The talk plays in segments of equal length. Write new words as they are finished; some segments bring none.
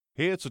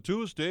Hey, it's a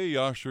Tuesday,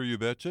 yeah, sure you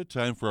betcha.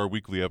 Time for our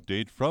weekly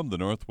update from the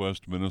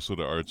Northwest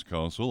Minnesota Arts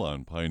Council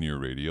on Pioneer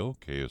Radio,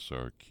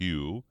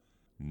 KSRQ,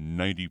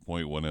 90.1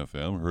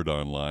 FM, heard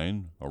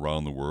online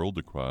around the world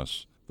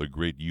across the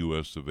great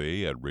U.S. of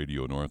A. at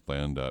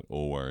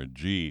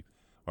radionorthland.org.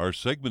 Our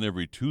segment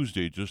every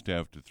Tuesday just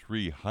after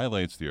 3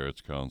 highlights the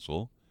Arts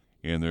Council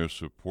and their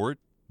support,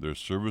 their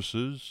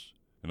services,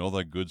 and all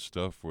that good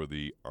stuff for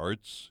the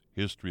arts,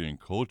 history, and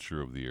culture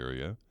of the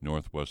area,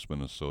 Northwest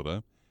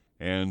Minnesota.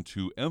 And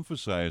to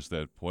emphasize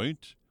that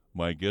point,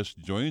 my guest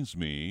joins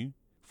me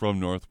from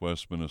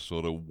Northwest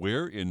Minnesota.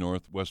 Where in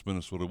Northwest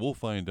Minnesota? We'll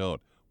find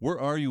out. Where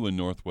are you in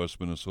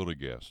Northwest Minnesota,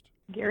 guest?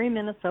 Gary,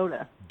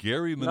 Minnesota.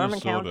 Gary, Norman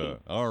Minnesota. County.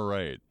 All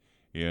right.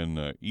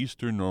 In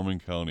eastern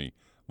Norman County.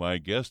 My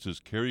guest is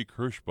Karie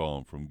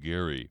Kirschbaum from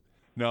Gary.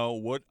 Now,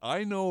 what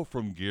I know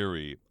from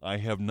Gary, I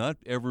have not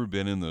ever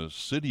been in the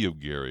city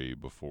of Gary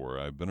before.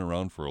 I've been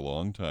around for a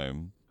long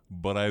time.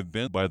 But I've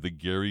been by the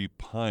Gary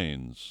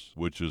Pines,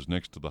 which is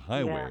next to the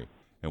highway, Yeah.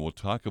 and we'll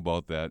talk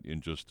about that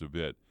in just a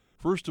bit.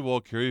 First of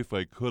all, Karie, if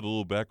I could, a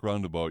little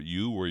background about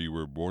you, where you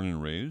were born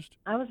and raised.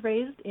 I was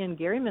raised in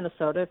Gary,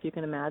 Minnesota, if you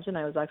can imagine.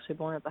 I was actually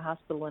born at the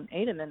hospital in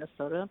Ada,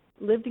 Minnesota.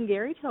 Lived in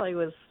Gary till I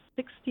was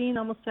 16,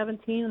 almost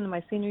 17, in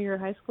my senior year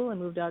of high school. I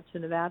moved out to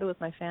Nevada with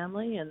my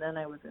family, and then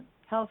I was in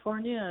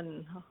California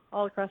and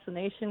all across the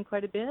nation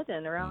quite a bit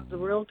and around the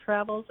world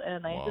travels,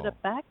 and I ended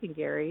up back in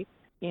Gary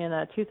in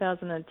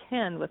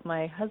 2010 with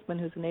my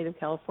husband, who's a native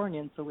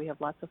Californian, so we have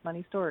lots of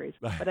funny stories.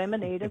 But I'm a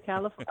native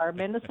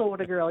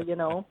Minnesota girl, you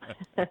know.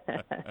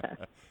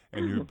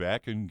 And you're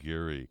back in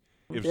Gary.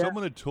 If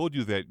someone had told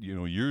you that,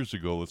 years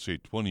ago, let's say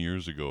 20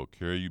 years ago,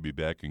 Karie, you'd be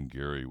back in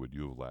Gary, would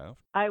you have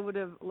laughed? I would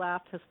have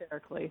laughed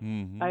hysterically.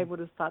 Mm-hmm. I would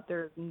have thought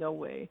there's no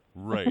way.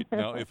 Right.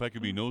 Now, if I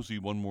could be nosy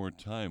one more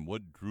time,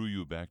 what drew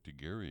you back to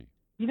Gary?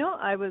 You know,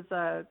 I've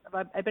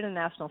been in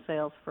national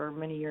sales for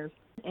many years,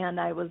 and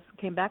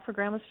came back for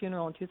Grandma's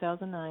funeral in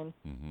 2009.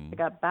 Mm-hmm. I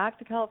got back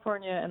to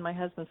California, and my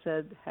husband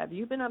said, "Have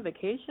you been on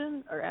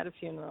vacation or at a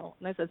funeral?"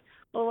 And I said,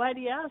 "Well, why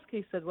do you ask?"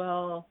 He said,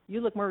 "Well,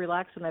 you look more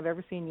relaxed than I've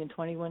ever seen you in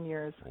 21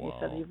 years." Wow. He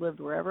said, "You've lived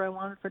wherever I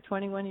wanted for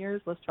 21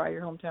 years. Let's try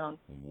your hometown."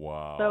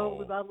 Wow. So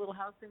we bought a little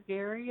house in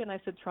Gary, and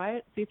I said, "Try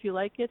it, see if you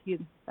like it."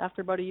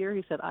 After about a year,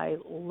 he said, "I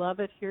love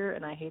it here,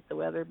 and I hate the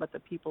weather, but the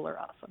people are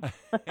awesome."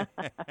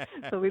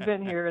 So we've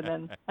been here, and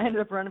then I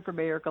ended up running for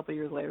mayor a couple of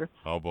years later.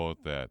 How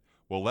about that?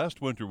 Well, last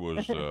winter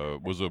was a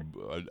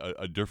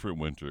different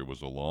winter. It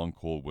was a long,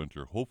 cold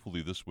winter.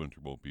 Hopefully this winter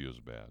won't be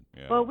as bad.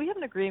 Yeah. Well, we have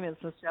an agreement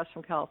since Jeff's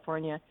from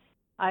California.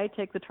 I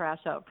take the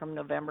trash out from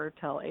November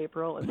till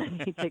April, and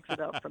then he takes it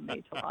out from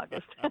May till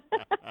August.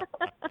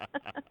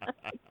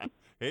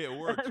 Hey, it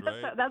works,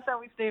 right? That's how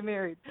we stay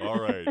married. All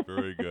right,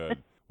 very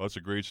good. Well, that's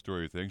a great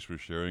story. Thanks for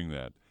sharing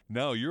that.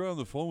 Now, you're on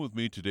the phone with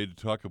me today to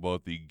talk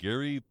about the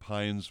Gary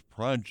Pines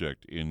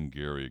Project in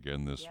Gary.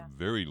 Again, this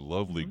very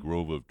lovely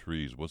grove of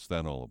trees. What's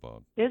that all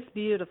about? It's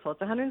beautiful.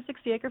 It's a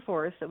 160-acre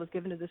forest that was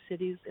given to the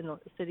city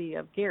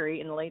of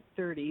Gary in the late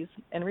 30s.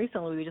 And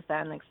recently we just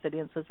annexed it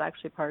in, so it's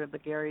actually part of the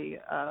Gary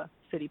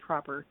city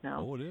proper now.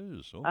 Oh, it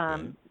is.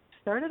 Okay.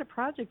 Started a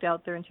project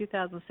out there in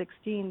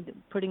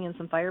 2016, putting in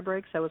some fire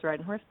breaks. I was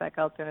riding horseback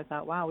out there, and I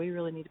thought, wow, we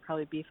really need to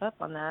probably beef up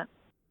on that.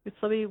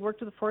 So we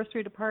worked with the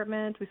forestry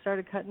department. We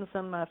started cutting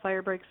some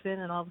fire breaks in,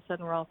 and all of a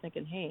sudden we're all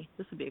thinking, hey,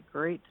 this would be a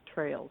great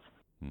trails.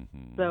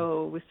 Mm-hmm.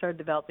 So we started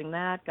developing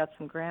that, got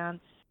some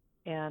grants,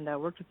 and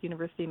worked with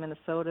University of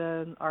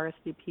Minnesota, and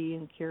RSVP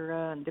and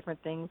Cura and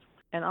different things.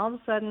 And all of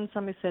a sudden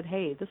somebody said,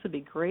 hey, this would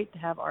be great to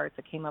have art.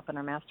 That came up in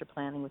our master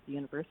planning with the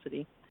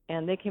university.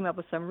 And they came up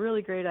with some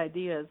really great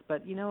ideas.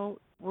 But,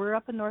 we're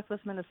up in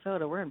Northwest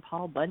Minnesota. We're in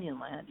Paul Bunyan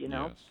land,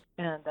 Yes.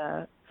 And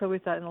so we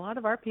thought, and a lot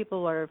of our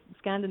people are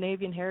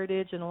Scandinavian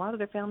heritage, and a lot of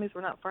their families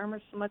were not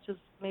farmers so much as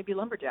maybe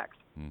lumberjacks.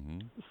 Mm-hmm.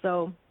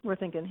 So we're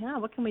thinking,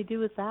 what can we do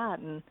with that?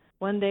 And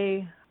one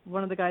day,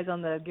 one of the guys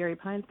on the Gary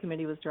Pines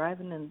committee was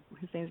driving, and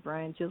his name's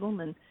Brian Chisholm,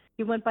 and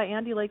he went by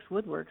Andy Lake's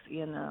Woodworks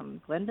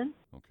in Glendon,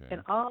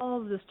 and all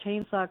of this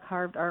chainsaw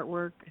carved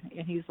artwork,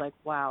 and he's like,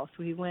 wow.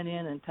 So he went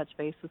in and touched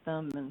base with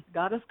them and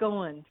got us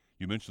going.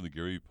 You mentioned the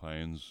Gary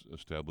Pines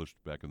established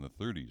back in the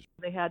 30s.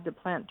 They had to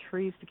plant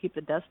trees to keep the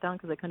dust down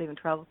because they couldn't even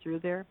travel through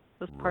there. It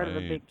was part of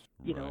a big,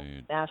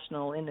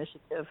 national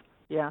initiative.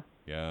 Yeah.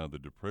 Yeah, the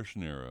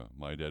Depression era.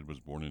 My dad was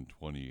born in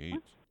 28,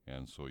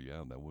 and so,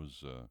 that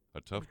was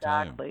a tough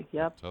Exactly, time.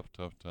 yep. A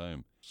tough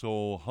time.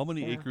 So how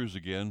many acres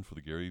again for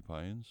the Gary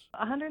Pines?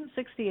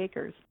 160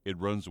 acres. It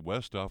runs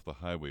west off the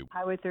highway.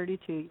 Highway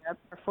 32, yep.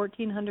 There are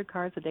 1,400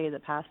 cars a day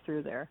that pass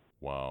through there.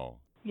 Wow.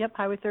 Yep,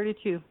 Highway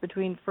 32,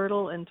 between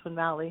Fertile and Twin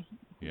Valley.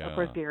 Yeah. Of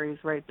course, Gary's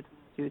right between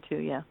the two,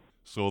 too, yeah.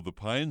 So the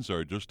Pines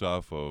are just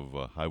off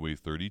of Highway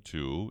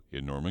 32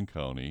 in Norman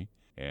County,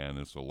 and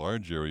it's a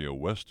large area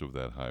west of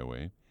that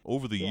highway.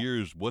 Over the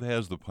years, what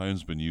has the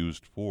Pines been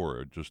used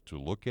for? Just to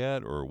look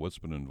at, or what's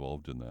been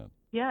involved in that?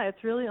 Yeah,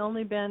 it's really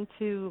only been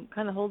to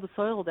kind of hold the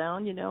soil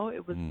down,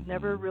 It was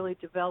never really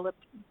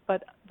developed.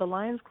 But the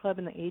Lions Club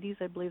in the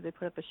 80s, I believe, they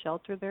put up a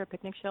shelter there, a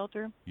picnic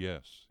shelter.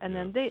 Yes. And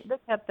then they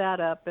kept that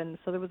up, and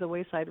so there was a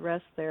wayside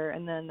rest there.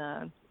 And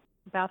then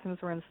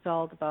Bathrooms were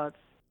installed about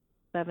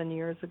 7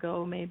 years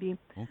ago, maybe.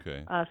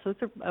 Okay. So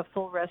it's a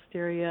full rest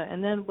area.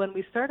 And then when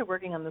we started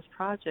working on this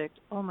project,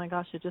 oh my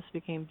gosh, it just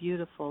became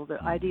beautiful. The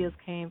Mm-hmm. ideas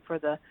came for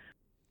the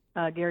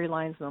Gary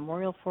Lyons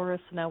Memorial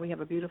Forest. So now we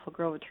have a beautiful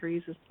grove of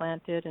trees is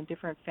planted, and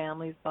different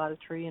families bought a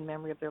tree in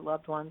memory of their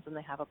loved ones, and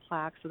they have a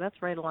plaque. So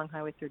that's right along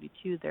Highway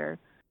 32 there.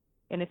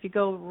 And if you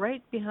go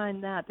right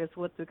behind that, there's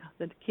what the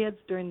kids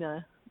during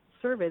the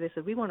survey, they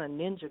said, we want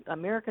a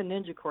American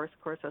Ninja course.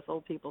 Of course, us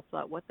old people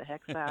thought, what the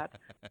heck's that?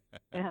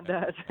 And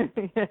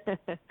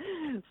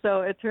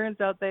so it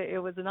turns out that it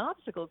was an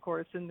obstacle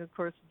course, and of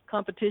course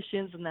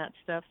competitions and that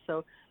stuff.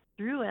 So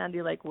through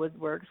Andy Lake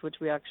Woodworks, which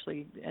we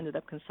actually ended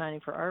up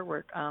consigning for our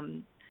work,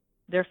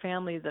 their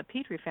family, the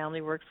Petrie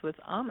family, works with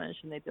Amish,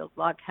 and they build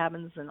log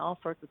cabins and all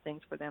sorts of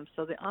things for them.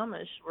 So the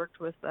Amish worked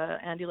with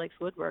Andy Lake's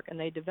Woodwork, and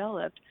they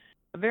developed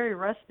a very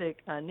rustic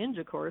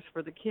ninja course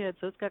for the kids.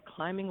 So it's got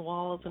climbing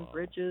walls and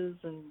bridges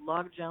and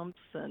log jumps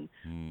and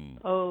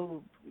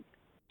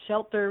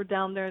shelter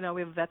down there. Now we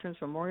have a Veterans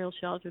Memorial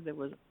Shelter that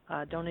was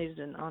donated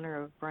in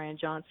honor of Brian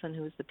Johnson,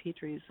 who was the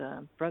Petrie's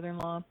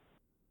brother-in-law.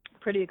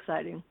 Pretty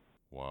exciting.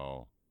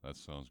 Wow, that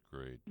sounds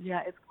great.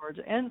 Yeah, it's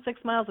gorgeous. And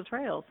 6 miles of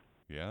trails.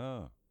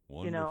 Yeah,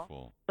 wonderful. You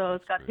know, so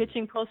it's got great.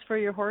 hitching posts for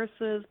your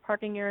horses,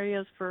 parking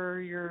areas for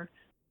your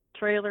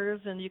trailers,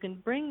 and you can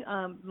bring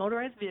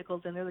motorized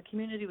vehicles in there. The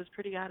community was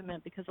pretty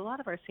adamant because a lot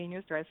of our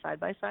seniors drive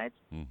side-by-sides,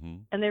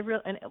 and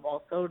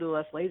well, so do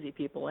us lazy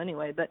people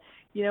anyway. But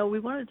you know, we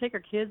wanted to take our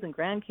kids and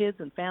grandkids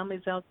and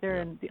families out there,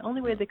 and the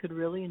only way they could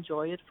really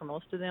enjoy it for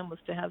most of them was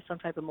to have some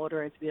type of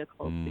motorized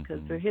vehicle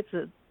because you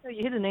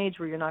hit an age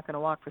where you're not going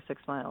to walk for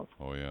 6 miles.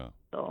 Oh yeah.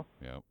 So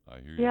yeah, I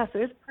hear you. Yeah, so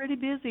it's pretty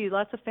busy.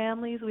 Lots of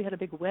families. We had a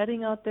big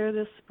wedding out there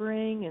this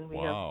spring, and we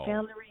have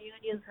family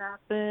reunions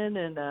happen,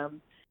 and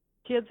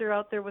kids are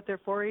out there with their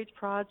 4-H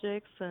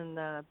projects, and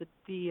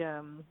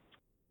the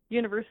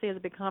university has a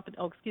big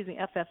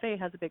FFA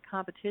has a big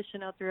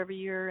competition out there every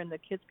year, and the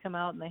kids come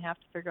out and they have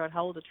to figure out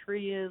how old a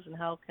tree is and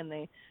how can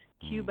they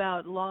cube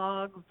out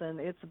logs,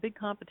 and it's a big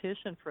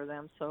competition for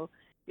them. So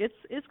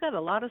it's got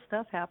a lot of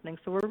stuff happening.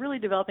 So we're really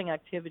developing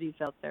activities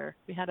out there.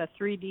 We had a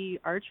 3D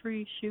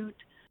archery shoot,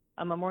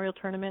 a memorial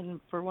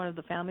tournament for one of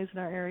the families in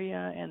our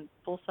area, and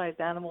full-size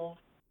animals.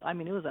 I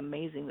mean, it was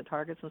amazing, the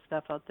targets and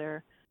stuff out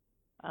there.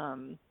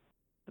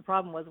 The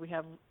problem was we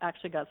have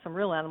actually got some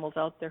real animals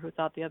out there who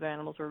thought the other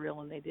animals were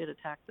real, and they did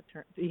attack the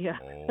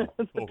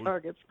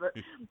targets. But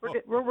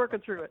we're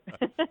working through it.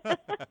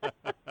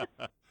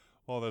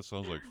 Oh, that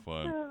sounds like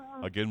fun.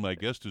 Again, my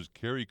guest is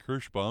Karie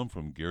Kirschbaum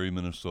from Gary,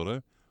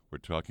 Minnesota. We're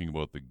talking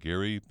about the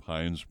Gary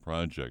Pines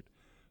Project.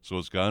 So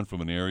it's gone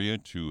from an area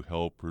to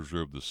help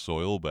preserve the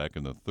soil back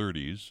in the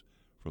 30s,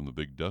 from the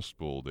big Dust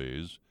Bowl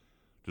days,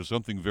 to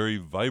something very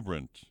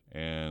vibrant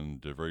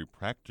and very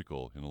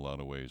practical in a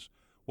lot of ways.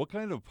 What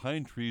kind of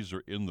pine trees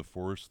are in the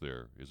forest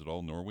there? Is it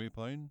all Norway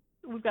pine?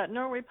 We've got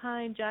Norway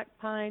pine, jack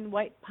pine,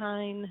 white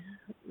pine.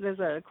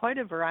 There's quite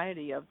a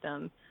variety of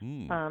them.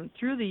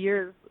 Through the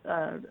years,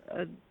 a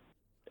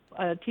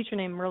teacher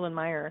named Merlin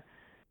Meyer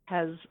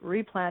has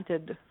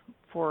replanted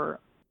for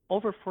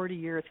over 40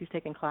 years. He's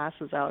taken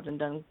classes out and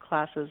done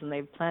classes, and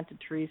they've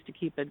planted trees to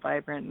keep it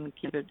vibrant and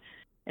keep it.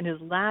 And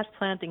his last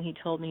planting, he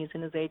told me, he's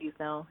in his 80s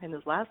now, and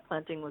his last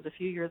planting was a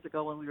few years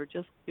ago when we were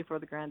just before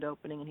the grand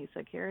opening, and he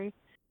said, Karie,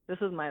 this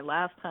is my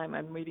last time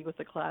I'm meeting with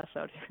the class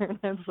out here. And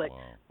I was like,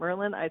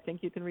 Merlin, I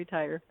think you can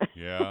retire.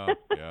 Yeah.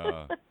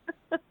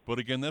 But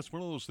again, that's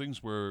one of those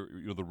things where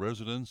the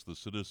residents, the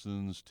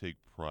citizens take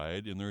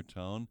pride in their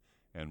town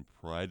and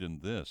pride in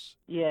this.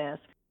 Yes.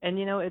 And,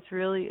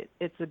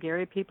 it's the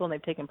Gary people, and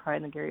they've taken pride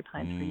in the Gary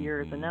Pines for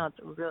years, and now it's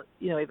real,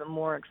 even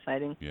more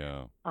exciting.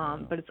 Yeah.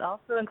 But it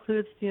also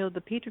includes, the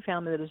Petrie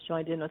family that has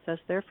joined in with us.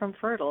 They're from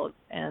Fertile,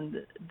 and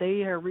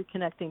they are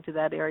reconnecting to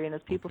that area, and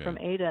there's people from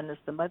Ada, and there's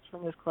the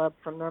Mudslingers Club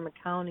from Norman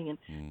County, and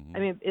I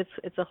mean,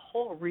 it's a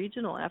whole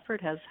regional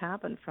effort has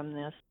happened from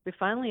this. We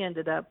finally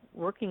ended up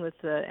working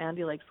with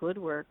Andy Lake's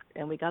Woodwork,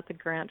 and we got the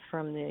grant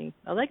from a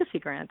legacy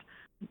grant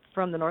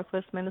from the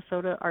Northwest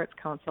Minnesota Arts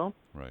Council.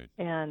 Right.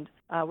 And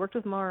worked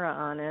with Mara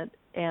on it,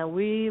 and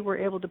we were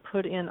able to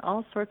put in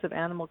all sorts of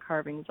animal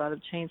carvings out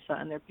of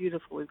chainsaw, and they're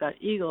beautiful. We've got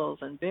eagles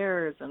and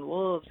bears and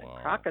wolves and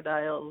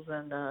crocodiles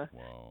and a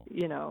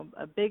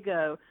big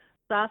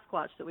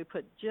Sasquatch that we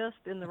put just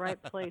in the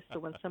right place, so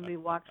when somebody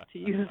walks to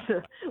use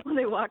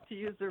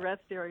the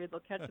rest area, they'll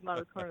catch them out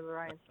of the corner of their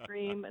eye and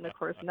scream. And of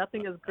course,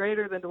 nothing is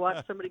greater than to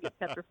watch somebody get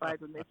petrified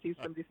when they see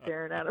somebody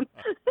staring at them.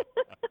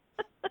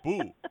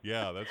 Boo!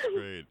 Yeah, that's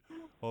great.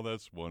 Oh,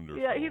 that's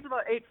wonderful. Yeah, he's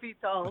about 8 feet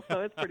tall,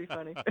 so it's pretty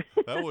funny.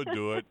 That would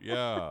do it,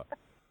 yeah.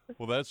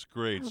 Well, that's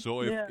great.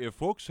 So if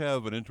folks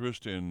have an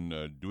interest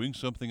in doing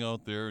something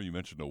out there, you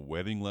mentioned a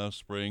wedding last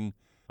spring,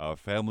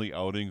 family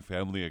outing,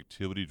 family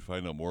activity, to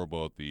find out more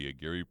about the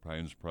Gary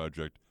Pines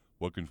Project,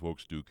 what can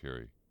folks do,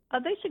 Karie?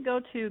 They should go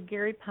to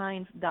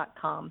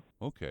garypines.com.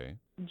 Okay.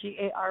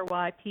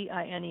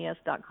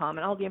 GaryPines.com,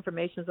 and all the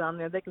information is on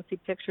there. They can see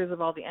pictures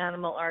of all the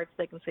animal arts.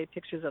 They can see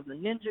pictures of the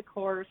ninja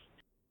course.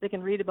 They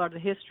can read about the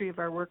history of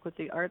our work with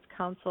the Arts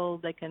Council.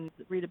 They can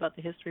read about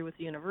the history with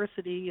the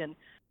university and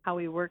how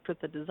we worked with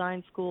the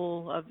design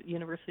school of the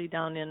university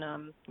down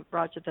in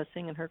Rajata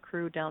Singh and her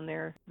crew down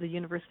there, the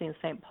university in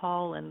St.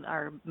 Paul. And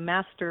our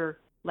master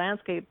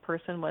landscape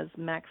person was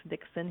Max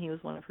Dixon. He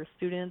was one of her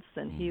students,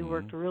 and he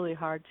worked really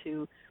hard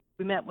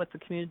we met with the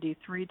community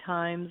 3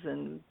 times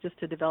and just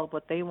to develop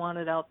what they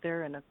wanted out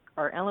there. And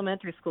our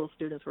elementary school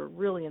students were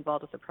really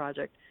involved with the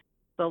project.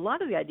 So a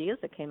lot of the ideas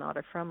that came out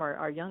are from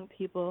our young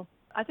people.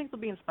 I think they'll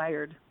be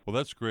inspired. Well,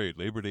 that's great.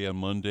 Labor Day on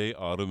Monday.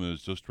 Autumn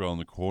is just around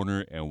the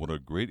corner, and what a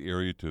great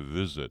area to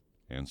visit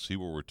and see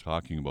what we're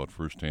talking about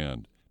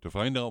firsthand. To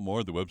find out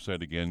more, the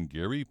website again,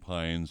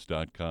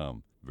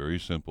 GaryPines.com. Very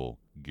simple.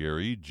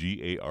 Gary,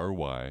 Gary,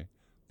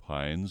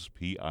 Pines,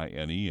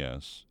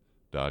 Pines.com.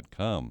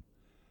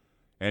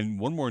 And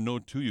one more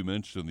note, too, you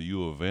mentioned the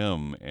U of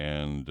M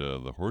and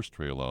the horse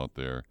trail out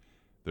there.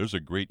 There's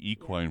a great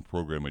equine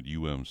program at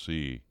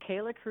UMC.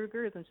 Kayla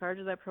Kruger is in charge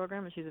of that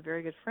program, and she's a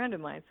very good friend of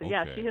mine. So,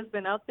 Okay. she has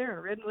been out there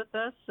and ridden with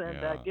us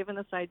and given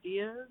us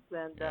ideas.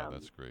 And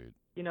that's great.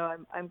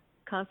 I'm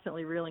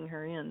constantly reeling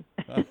her in.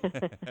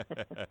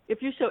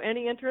 If you show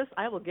any interest,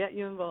 I will get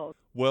you involved.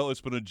 Well,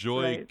 it's been a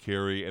joy, Right.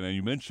 Karie, and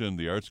you mentioned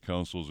the Arts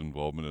Council's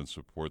involvement and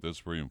support. That's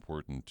very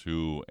important,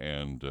 too.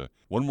 And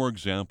one more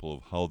example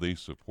of how they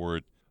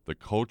support the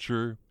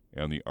culture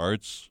and the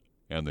arts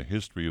and the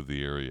history of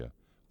the area,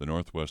 the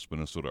Northwest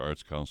Minnesota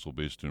Arts Council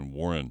based in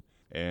Warren.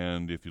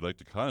 And if you'd like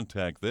to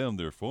contact them,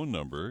 their phone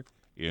number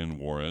in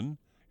Warren,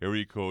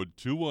 area code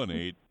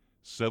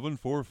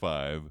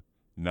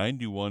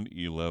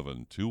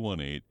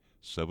 218-745-9111,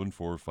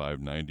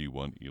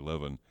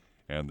 218-745-9111,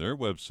 and their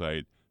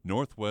website,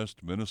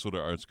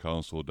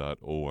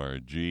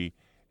 northwestminnesotaartscouncil.org.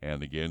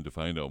 And again, to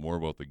find out more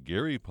about the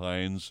Gary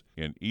Pines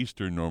in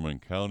eastern Norman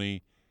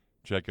County,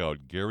 check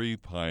out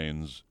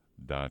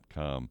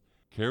GaryPines.com.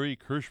 Karie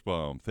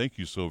Kirschbaum, thank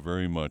you so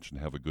very much,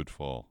 and have a good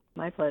fall.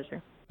 My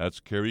pleasure. That's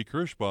Karie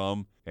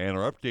Kirschbaum, and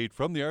our update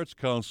from the Arts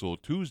Council,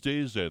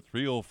 Tuesdays at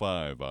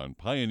 3:05 on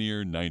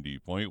Pioneer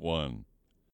 90.1.